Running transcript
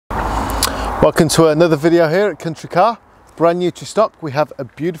Welcome to another video here at Country Car. Brand new to stock, we have a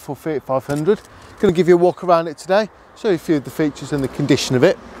beautiful Fiat 500. Going to give you a walk around it today, show you a few of the features and the condition of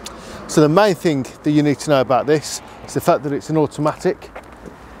it. So the main thing that you need to know about this is the fact that it's an automatic.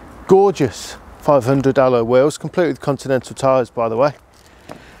 Gorgeous 500 alloy wheels, complete with Continental tyres by the way.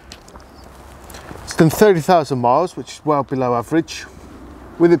 It's done 30,000 miles, which is well below average.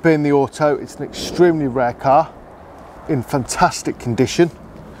 With it being the auto, it's an extremely rare car in fantastic condition.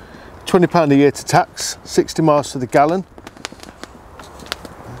 £20 a year to tax, 60 miles to the gallon.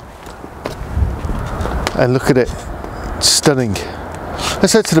 And look at it, stunning.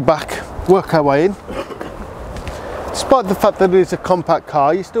 Let's head to the back, work our way in. Despite the fact that it is a compact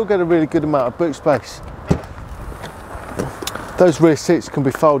car, you still get a really good amount of boot space. Those rear seats can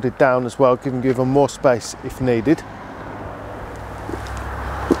be folded down as well, giving you even more space if needed.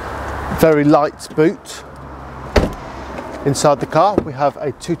 Very light boot. Inside the car we have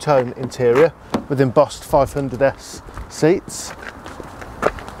a two-tone interior with embossed 500S seats.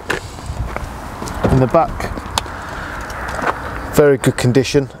 In the back, very good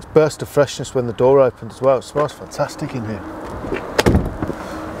condition. It's burst of freshness when the door opened as well. It smells fantastic in here.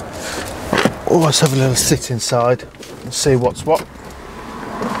 Oh, let's have a little sit inside and see what's what.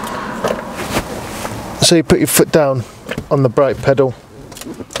 So you put your foot down on the brake pedal,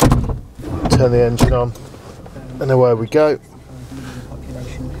 turn the engine on, and away we go.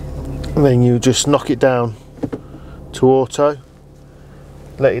 And then you just knock it down to auto,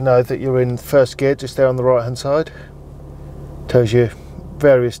 let you know that you're in first gear just there on the right hand side. Tells you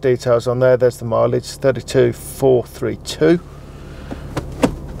various details on there. There's the mileage, 32,432.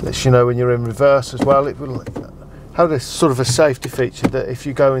 Lets you know when you're in reverse as well. It will have this sort of a safety feature that if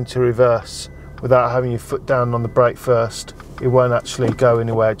you go into reverse without having your foot down on the brake first, it won't actually go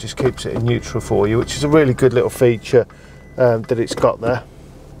anywhere, it just keeps it in neutral for you, which is a really good little feature that it's got there.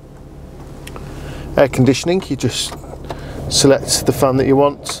 Air conditioning, you just select the fan that you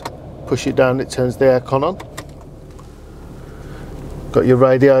want, push it down, it turns the aircon on. Got your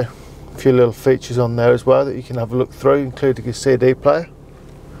radio, a few little features on there as well that you can have a look through, including a CD player.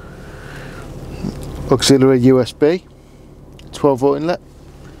 Auxiliary USB, 12 volt inlet,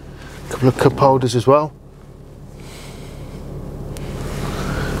 a couple of cup holders as well.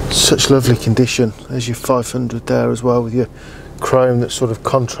 Such lovely condition. There's your 500 there as well, with your chrome that sort of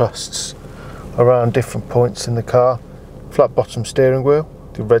contrasts around different points in the car. Flat bottom steering wheel,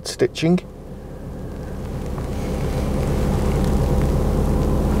 the red stitching.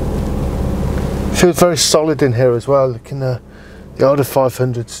 Feels very solid in here as well. Looking the older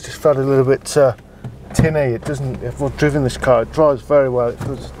 500s just felt a little bit tinny. It doesn't. If I've driven this car, it drives very well. It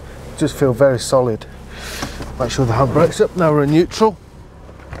just feels very solid. Make sure the handbrake's up. Now we're in neutral.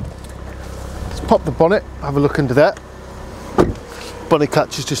 Pop the bonnet, have a look under there. Bonnet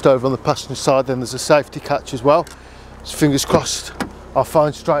catch is just over on the passenger side, then there's a safety catch as well. So fingers crossed I'll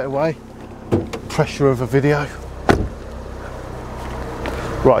find straight away. Pressure of a video.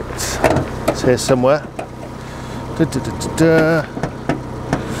 Right, it's here somewhere.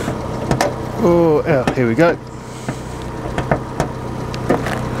 Oh, yeah, here we go.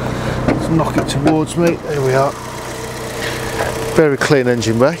 Let's knock it towards me. There we are. Very clean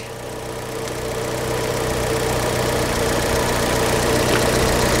engine bay.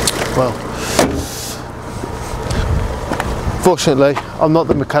 Well, fortunately I'm not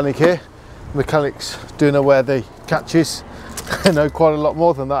the mechanic here. Mechanics do know where the catch is. They know quite a lot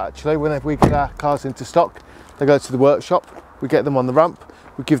more than that actually. Whenever we get our cars into stock, they go to the workshop, we get them on the ramp,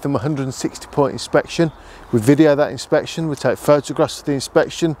 we give them a 160 point inspection, we video that inspection, we take photographs of the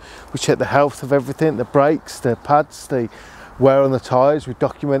inspection, we check the health of everything, the brakes, the pads, the wear on the tyres, we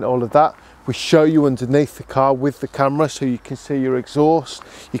document all of that. We show you underneath the car with the camera so you can see your exhaust,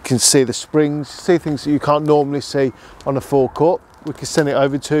 you can see the springs, see things that you can't normally see on a forecourt. We can send it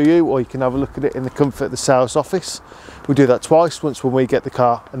over to you, or you can have a look at it in the comfort of the sales office. We do that twice, once when we get the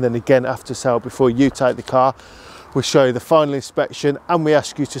car and then again after sale before you take the car. We'll show you the final inspection and we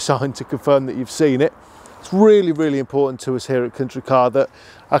ask you to sign to confirm that you've seen it. It's really, really important to us here at Country Car that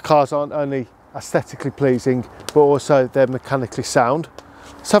our cars aren't only aesthetically pleasing but also they're mechanically sound.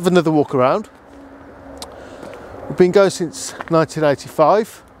 Let's have another walk around. We've been going since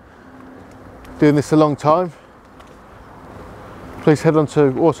 1985, doing this a long time. Please head on to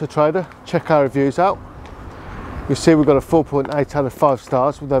Auto Trader, check our reviews out. You'll see we've got a 4.8 out of 5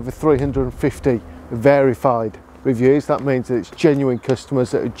 stars with over 350 verified reviews. That means that it's genuine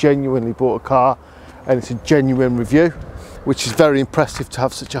customers that have genuinely bought a car and it's a genuine review, which is very impressive to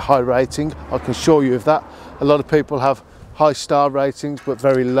have such a high rating. I can assure you of that. A lot of people have high star ratings but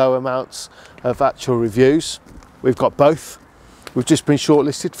very low amounts of actual reviews. We've got both. We've just been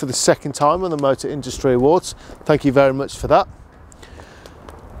shortlisted for the second time on the Motor Industry Awards. Thank you very much for that.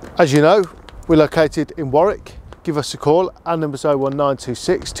 As you know, we're located in Warwick. Give us a call. Our number's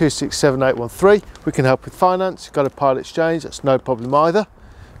 01926 267813. We can help with finance. Got a part exchange, that's no problem either.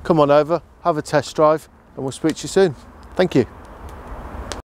 Come on over, have a test drive, and we'll speak to you soon. Thank you.